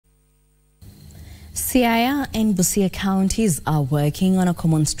Siaya and Busia counties are working on a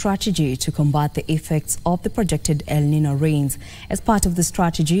common strategy to combat the effects of the projected El Nino rains. As part of the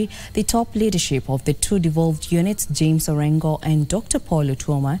strategy, the top leadership of the two devolved units, James Orengo and Dr. Paul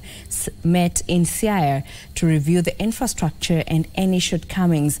Utuoma, met in Siaya to review the infrastructure and any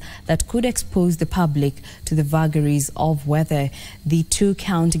shortcomings that could expose the public to the vagaries of weather. The two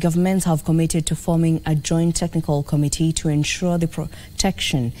county governments have committed to forming a joint technical committee to ensure the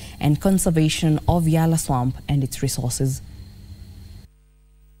protection and conservation of Yala Swamp and its resources.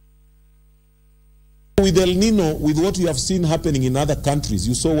 With El Nino, with what we have seen happening in other countries,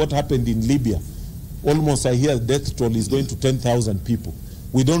 you saw what happened in Libya. Almost, I hear, death toll is going to 10,000 people.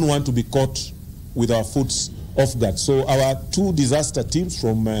 We don't want to be caught with our foot off guard. So our two disaster teams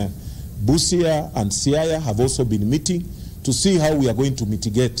from Busia and Siaya have also been meeting to see how we are going to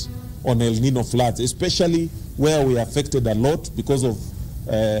mitigate on El Nino floods, especially where we are affected a lot because of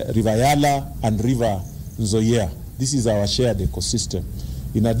River Yala and River Nzoia. This is our shared ecosystem.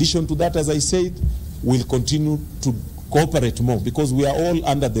 In addition to that, as I said, we'll continue to cooperate more because we are all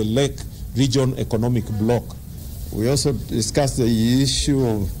under the Lake Region Economic Bloc. We also discussed the issue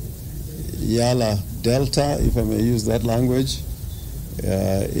of Yala Delta, if I may use that language.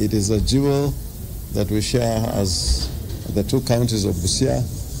 It is a jewel that we share as the two counties of Busia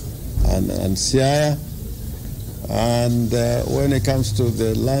and Siaya. And when it comes to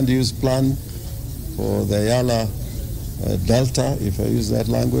the land use plan for the Yala Delta, if I use that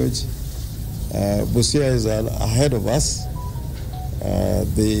language, Busia is ahead of us.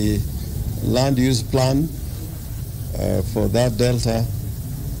 The land use plan for that delta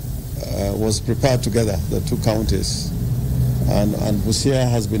was prepared together, the two counties. And Busia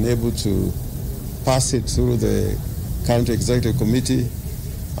has been able to pass it through the county executive committee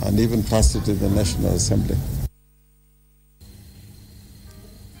and even pass it to the National Assembly.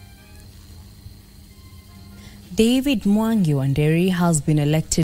 David Mwangi Wanderi has been elected